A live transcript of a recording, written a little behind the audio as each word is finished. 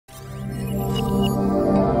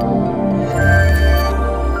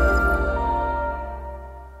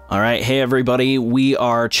Hey everybody, we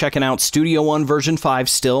are checking out Studio One version 5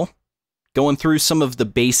 still, going through some of the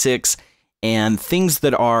basics and things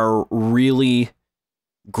that are really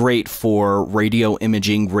great for radio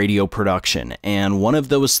imaging, radio production. And one of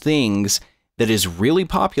those things that is really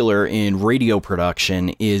popular in radio production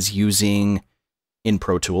is using, in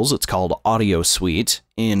Pro Tools, it's called AudioSuite.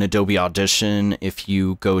 In Adobe Audition, if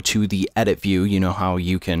you go to the edit view, you know how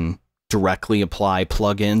you can directly apply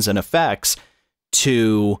plugins and effects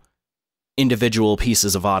to individual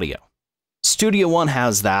pieces of audio. Studio One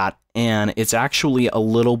has that, and it's actually a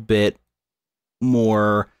little bit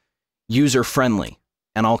more user-friendly.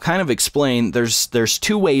 And I'll kind of explain, there's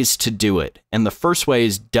two ways to do it, and the first way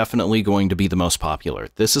is definitely going to be the most popular.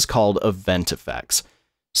 This is called event effects.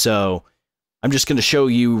 So I'm just going to show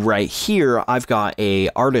you right here, I've got a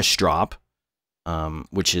artist drop,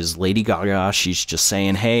 which is Lady Gaga. She's just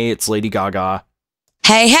saying, hey, it's Lady Gaga.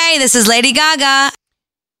 Hey, this is Lady Gaga.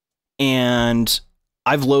 And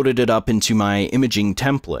I've loaded it up into my imaging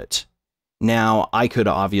template. Now, I could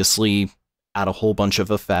obviously add a whole bunch of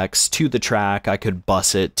effects to the track. I could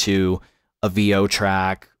bus it to a VO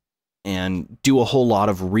track and do a whole lot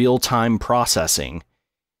of real-time processing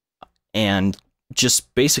and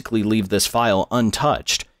just basically leave this file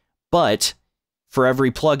untouched. But for every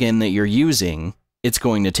plugin that you're using, it's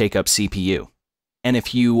going to take up CPU. And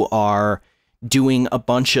if you are doing a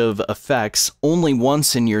bunch of effects only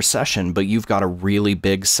once in your session, but you've got a really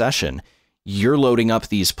big session, you're loading up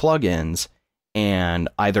these plugins and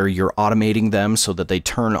either you're automating them so that they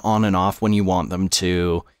turn on and off when you want them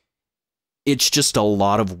to. It's just a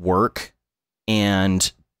lot of work.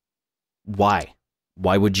 And why?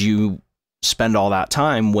 Why would you spend all that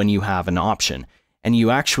time when you have an option? And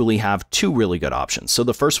you actually have two really good options. So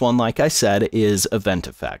the first one, like I said, is event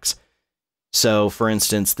effects. So, for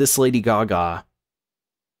instance, this Lady Gaga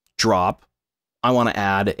drop, I want to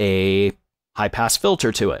add a high-pass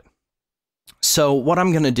filter to it. So what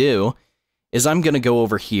I'm going to do is I'm going to go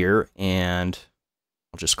over here, and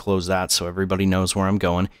I'll just close that so everybody knows where I'm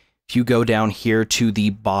going. If you go down here to the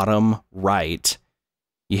bottom right,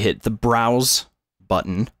 you hit the Browse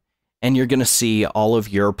button, and you're going to see all of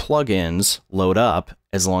your plugins load up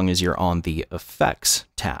as long as you're on the Effects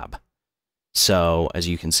tab. So, as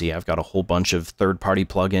you can see, I've got a whole bunch of third-party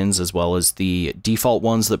plugins as well as the default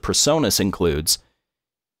ones that PreSonus includes.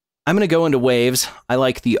 I'm going to go into waves. I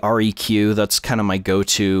like the REQ. That's kind of my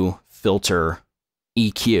go-to filter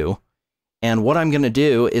EQ. And what I'm going to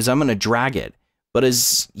do is I'm going to drag it. But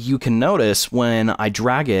as you can notice, when I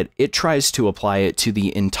drag it, it tries to apply it to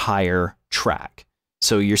the entire track.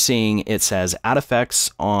 So you're seeing it says add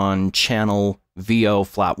effects on channel VO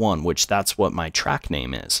flat 1, which that's what my track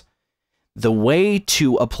name is. The way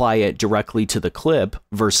to apply it directly to the clip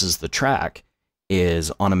versus the track is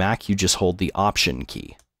on a Mac, you just hold the Option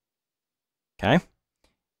key. Okay?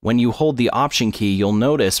 When you hold the Option key, you'll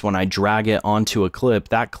notice when I drag it onto a clip,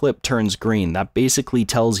 that clip turns green. That basically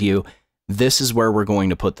tells you this is where we're going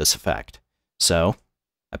to put this effect. So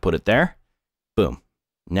I put it there. Boom.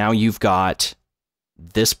 Now you've got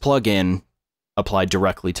this plugin applied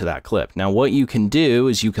directly to that clip. Now what you can do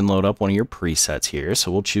is you can load up one of your presets here. So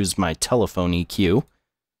we'll choose my telephone EQ.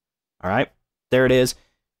 All right, there it is.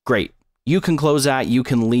 Great. You can close that. You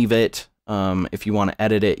can leave it. If you want to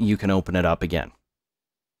edit it, you can open it up again.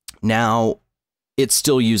 Now it's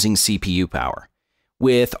still using CPU power.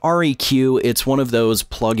 With REQ, it's one of those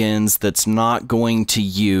plugins that's not going to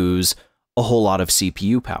use a whole lot of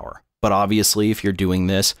CPU power. But obviously, if you're doing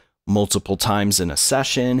this multiple times in a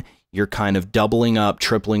session, you're kind of doubling up,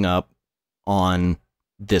 tripling up on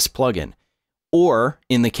this plugin. Or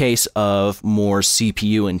in the case of more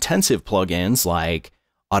CPU intensive plugins like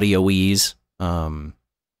AudioEase,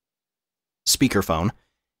 speakerphone,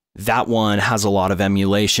 that one has a lot of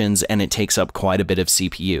emulations and it takes up quite a bit of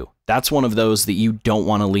CPU. That's one of those that you don't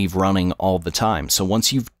want to leave running all the time. So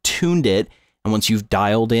once you've tuned it and once you've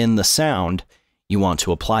dialed in the sound, you want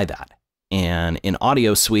to apply that. And in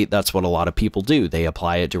AudioSuite, that's what a lot of people do. They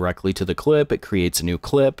apply it directly to the clip, it creates a new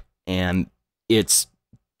clip, and it's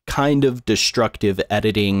kind of destructive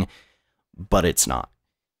editing, but it's not.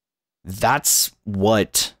 That's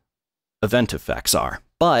what event effects are.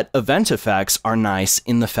 But event effects are nice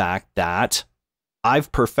in the fact that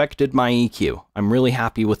I've perfected my EQ. I'm really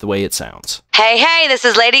happy with the way it sounds. Hey, this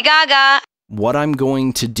is Lady Gaga. What I'm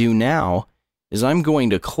going to do now is I'm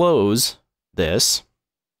going to close this,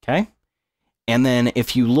 okay? And then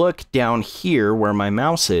if you look down here where my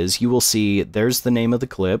mouse is, you will see there's the name of the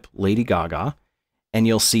clip, Lady Gaga, and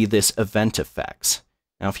you'll see this event effects.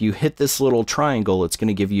 Now, if you hit this little triangle, it's going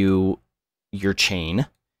to give you your chain,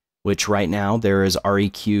 which right now there is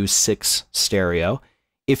REQ 6 stereo.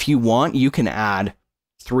 if you want, you can add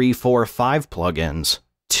 3, 4, 5 plugins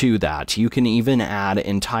to that. You can even add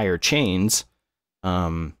entire chains.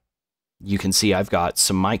 You can see I've got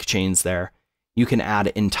some mic chains there. You can add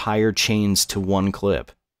entire chains to one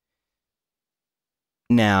clip.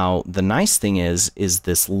 Now, the nice thing is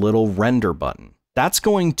this little render button. That's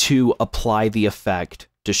going to apply the effect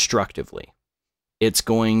destructively. It's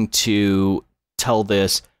going to tell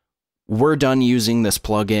this, we're done using this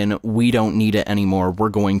plugin. We don't need it anymore. We're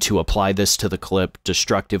going to apply this to the clip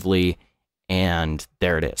destructively. And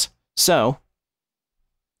there it is. So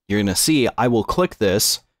you're going to see, I will click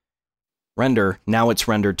this, render. Now it's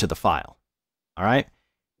rendered to the file. All right.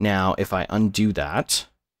 Now, if I undo that,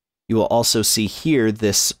 you will also see here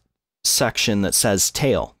this section that says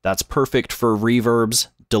tail. That's perfect for reverbs,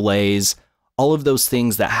 delays, all of those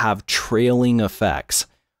things that have trailing effects.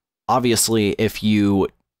 Obviously, if you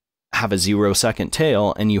have a 0-second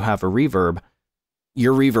tail and you have a reverb,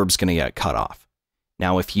 your reverb's going to get cut off.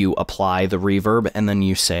 Now, if you apply the reverb and then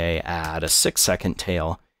you say add a 6-second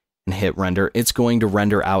tail and hit render, it's going to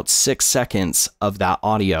render out 6 seconds of that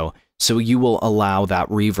audio. So you will allow that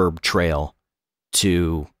reverb trail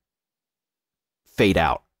to fade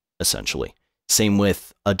out, essentially. Same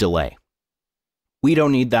with a delay. We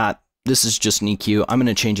don't need that. This is just an EQ. I'm going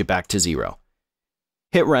to change it back to 0.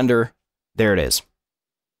 Hit render. There it is.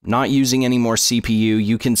 Not using any more CPU.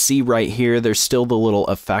 You can see right here, there's still the little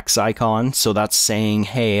effects icon. So that's saying,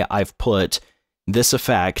 hey, I've put this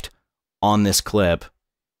effect on this clip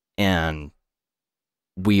and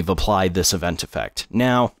we've applied this event effect.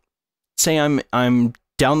 Now, say I'm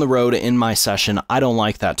down the road in my session. I don't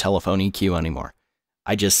like that telephone EQ anymore.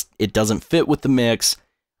 It doesn't fit with the mix.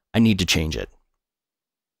 I need to change it.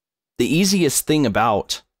 The easiest thing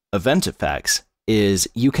about event effects is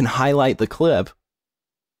you can highlight the clip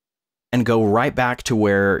and go right back to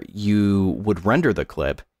where you would render the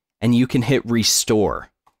clip, and you can hit restore.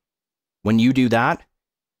 When you do that,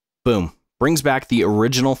 boom, brings back the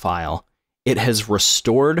original file. It has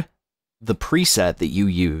restored the preset that you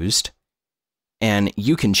used, and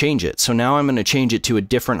you can change it. So now I'm going to change it to a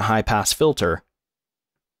different high pass filter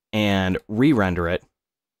and re-render it,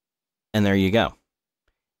 and there you go.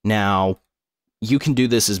 Now, you can do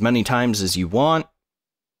this as many times as you want.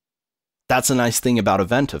 That's a nice thing about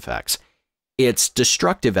event effects. It's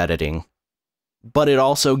destructive editing, but it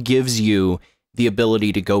also gives you the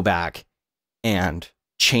ability to go back and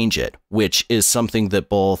change it, which is something that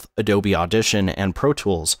both Adobe Audition and Pro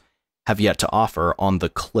Tools have yet to offer on the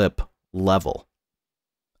clip level.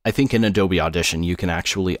 I think in Adobe Audition, you can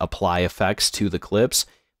actually apply effects to the clips,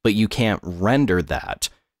 but you can't render that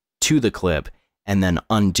to the clip and then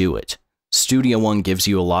undo it. Studio One gives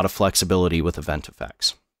you a lot of flexibility with event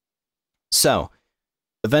effects. So,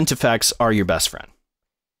 event effects are your best friend.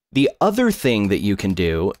 The other thing that you can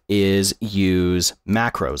do is use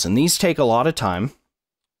macros, and these take a lot of time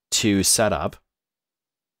to set up.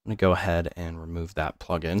 I'm going to go ahead and remove that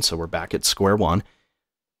plugin, so we're back at square one.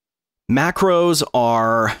 Macros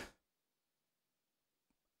are,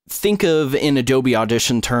 think of in Adobe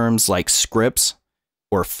Audition terms like scripts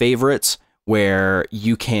or favorites, where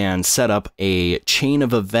you can set up a chain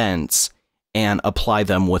of events and apply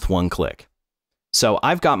them with one click. So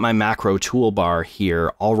I've got my macro toolbar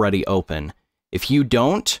here already open. If you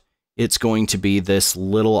don't, it's going to be this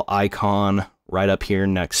little icon right up here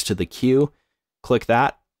next to the Q. Click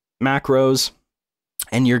that, macros,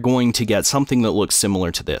 and you're going to get something that looks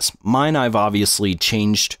similar to this. Mine I've obviously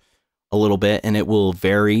changed a little bit, and it will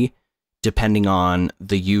vary depending on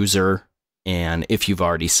the user and if you've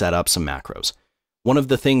already set up some macros. One of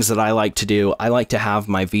the things that I like to do, I like to have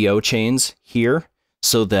my VO chains here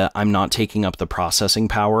so that I'm not taking up the processing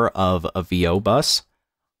power of a VO bus.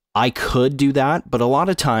 I could do that, but a lot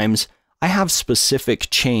of times I have specific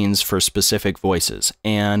chains for specific voices,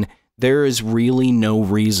 and there is really no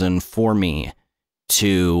reason for me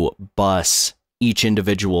to bus each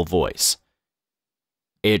individual voice.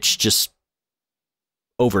 It's just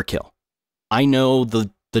overkill. I know the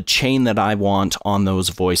chain that I want on those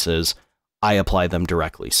voices, I apply them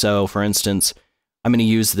directly. So for instance, I'm going to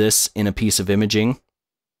use this in a piece of imaging.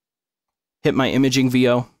 Hit my imaging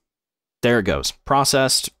VO. There it goes.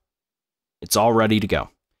 Processed. It's all ready to go.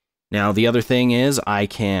 Now, the other thing is I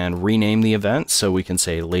can rename the event. So we can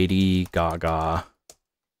say Lady Gaga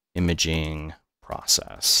imaging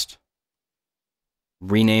processed.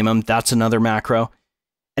 Rename them. That's another macro.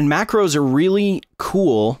 And macros are really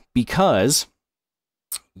cool because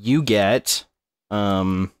you get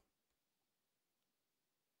to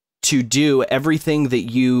do everything that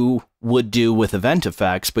you would do with event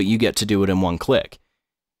effects, but you get to do it in one click.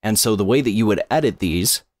 And so the way that you would edit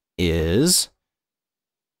these is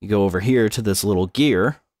you go over here to this little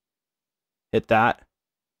gear, hit that,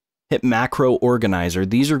 hit macro organizer.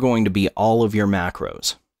 These are going to be all of your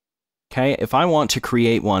macros. Okay, if I want to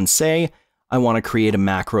create one, say I want to create a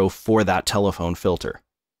macro for that telephone filter.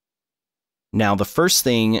 Now, the first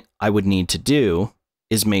thing I would need to do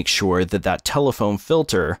is make sure that that telephone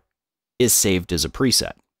filter is saved as a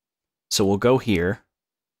preset. So we'll go here,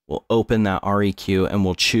 we'll open that REQ, and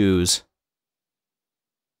we'll choose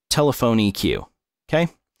telephone EQ. Okay,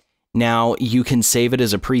 now you can save it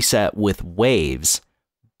as a preset with waves,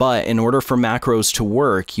 but in order for macros to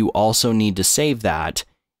work, you also need to save that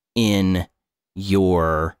in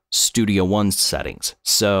your Studio One settings.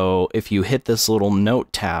 So if you hit this little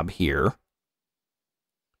note tab here,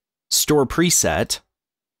 store preset,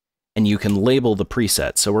 and you can label the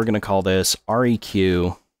preset. So we're going to call this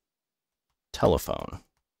REQ telephone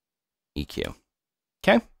EQ.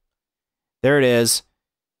 Okay, there it is.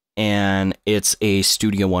 And it's a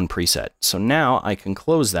Studio One preset. So now I can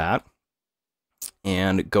close that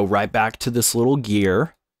and go right back to this little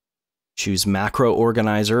gear, choose macro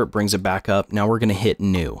organizer, it brings it back up. Now we're going to hit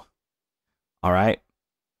new. All right.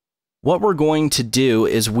 What we're going to do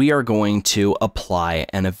is we are going to apply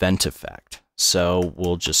an event effect. So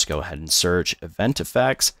we'll just go ahead and search event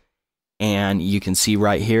effects. And you can see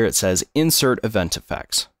right here, it says insert event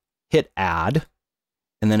effects. Hit add.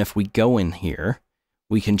 And then if we go in here,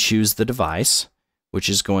 we can choose the device, which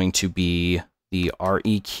is going to be the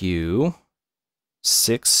REQ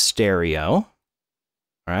 6 stereo. All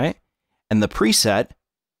right. And the preset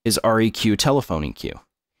is REQ telephone EQ.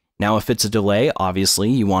 Now, if it's a delay,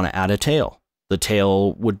 obviously you want to add a tail. The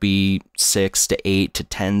tail would be 6 to 8 to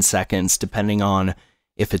 10 seconds, depending on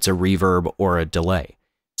if it's a reverb or a delay.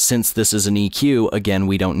 Since this is an EQ, again,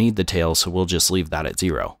 we don't need the tail, so we'll just leave that at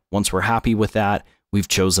 0. Once we're happy with that, we've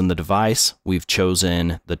chosen the device, we've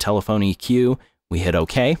chosen the telephone EQ, we hit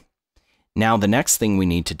OK. Now, the next thing we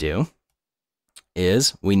need to do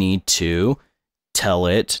is we need to tell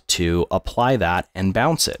it to apply that and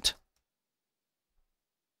bounce it.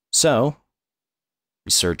 So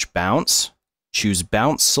we search bounce, choose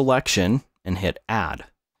bounce selection, and hit add.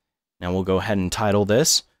 Now we'll go ahead and title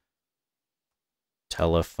this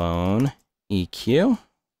telephone EQ.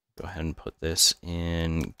 Go ahead and put this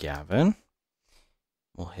in Gavan.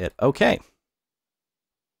 We'll hit OK.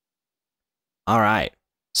 All right.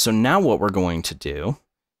 So now what we're going to do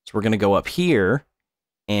is we're going to go up here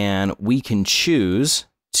and we can choose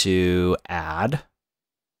to add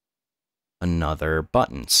another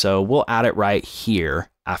button. So we'll add it right here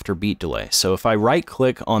after beat delay. So if I right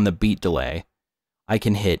click on the beat delay, I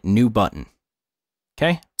can hit new button.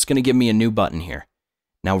 Okay, it's going to give me a new button here.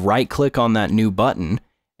 Now right click on that new button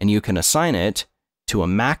and you can assign it to a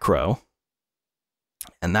macro.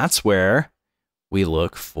 And that's where we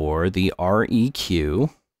look for the REQ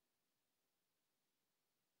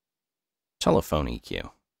telephone EQ.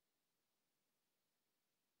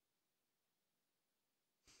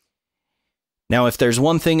 Now, if there's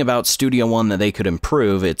one thing about Studio One that they could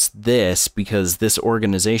improve, it's this, because this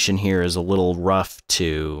organization here is a little rough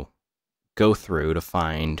to go through to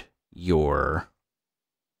find your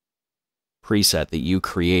preset that you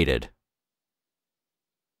created.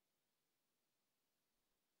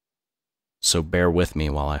 So bear with me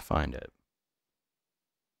while I find it.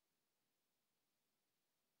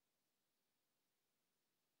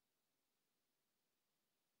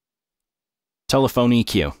 Telephone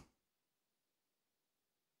EQ.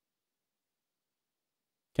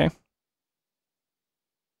 Okay.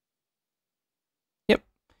 Yep.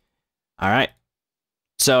 All right.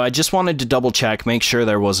 So I just wanted to double check, make sure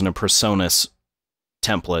there wasn't a Presonus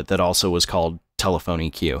template that also was called telephone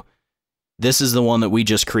EQ. This is the one that we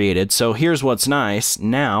just created. So here's what's nice.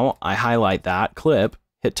 Now I highlight that clip,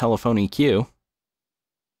 hit telephone EQ,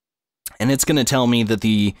 and it's going to tell me that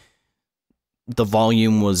the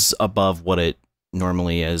volume was above what it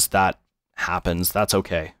normally is. That happens. That's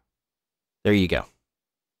okay. There you go.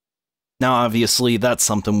 Now, obviously, that's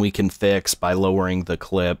something we can fix by lowering the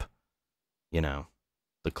clip, the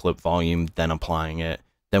clip volume, then applying it.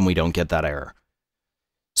 Then we don't get that error.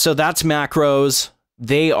 So that's macros.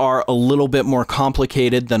 They are a little bit more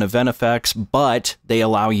complicated than event effects, but they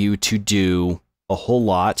allow you to do a whole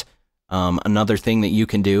lot. Another thing that you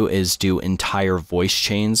can do is do entire voice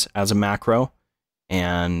chains as a macro.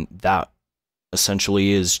 And that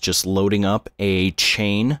essentially is just loading up a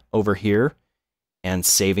chain over here and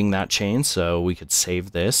saving that chain. So we could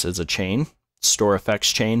save this as a chain, store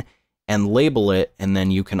effects chain, and label it. And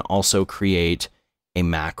then you can also create a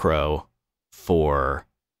macro for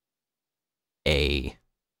a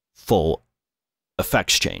full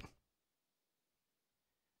effects chain.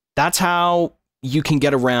 That's how you can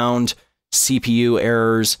get around CPU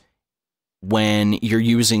errors when you're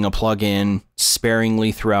using a plugin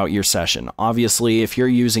sparingly throughout your session. Obviously, if you're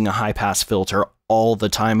using a high pass filter all the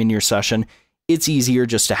time in your session, it's easier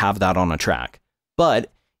just to have that on a track.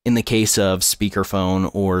 But in the case of speakerphone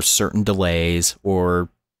or certain delays or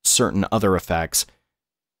certain other effects,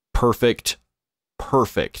 perfect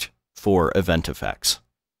for event effects.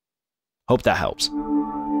 Hope that helps.